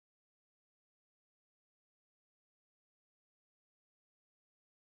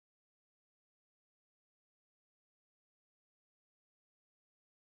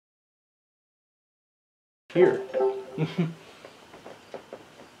Here.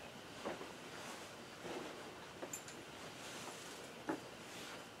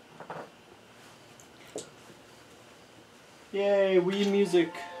 Yay, Wii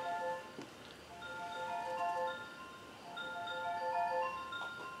music.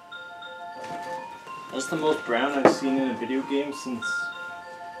 That's the most brown I've seen in a video game since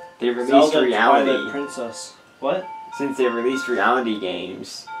they released Zelda reality. Twilight Princess. What? Since they released reality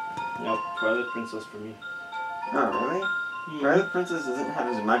games. Nope, Twilight Princess for me. Oh, really? Mm-hmm. Twilight Princess doesn't have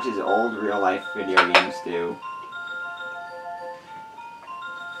as much as old real-life video games do.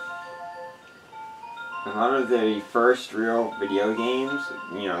 A lot of the first real video games,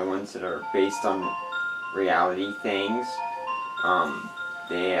 you know, the ones that are based on reality things,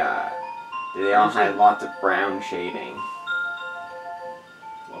 they all had lots of brown shading.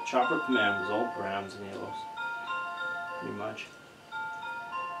 Well, Chopper Command was all browns and yellows. Pretty much.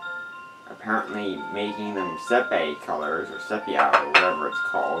 Apparently making them sepia colors, or sepia, or whatever it's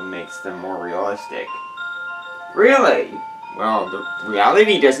called, makes them more realistic. Really? Well, the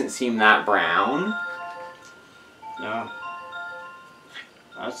reality doesn't seem that brown. No.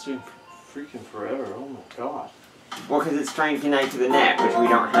 That's been freaking forever, oh my god. Well, because it's trying to connect to the net, which we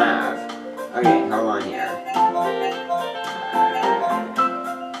don't have. Okay, hold on here.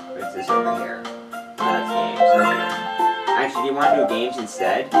 What's this over here? Oh, that's games. Okay. Actually, do you want to do games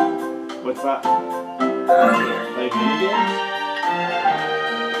instead? What's that? Here. Like mini games?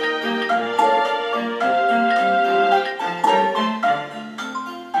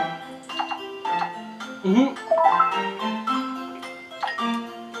 Mm-hmm.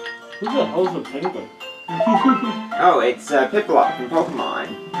 Who the hell's a penguin? Oh, it's Piplup from Pokemon.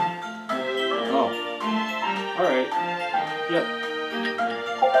 Oh. Alright. Yep.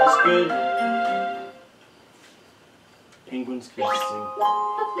 That's good. Penguins can sing.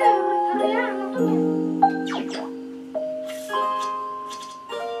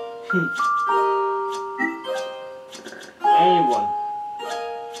 Anyone.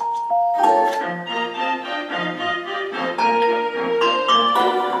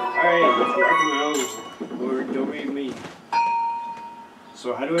 Alright, let's rock and roll. Or do we meet?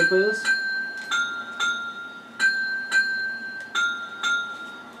 So how do I play this?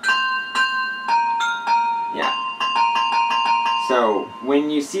 Yeah. So, when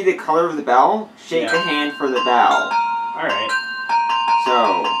you see the color of the bell, shake the hand for the bell. Alright.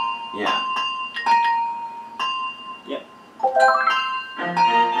 So, yeah. Yep.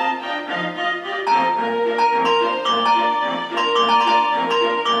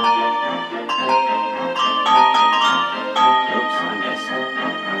 Oops, I missed.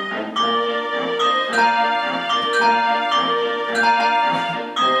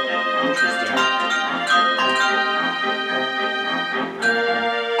 Interesting.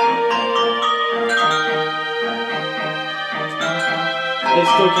 I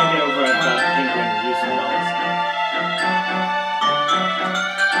still can't get over that penguin using bells.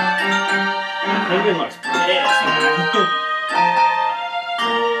 Penguin looks pissed, man.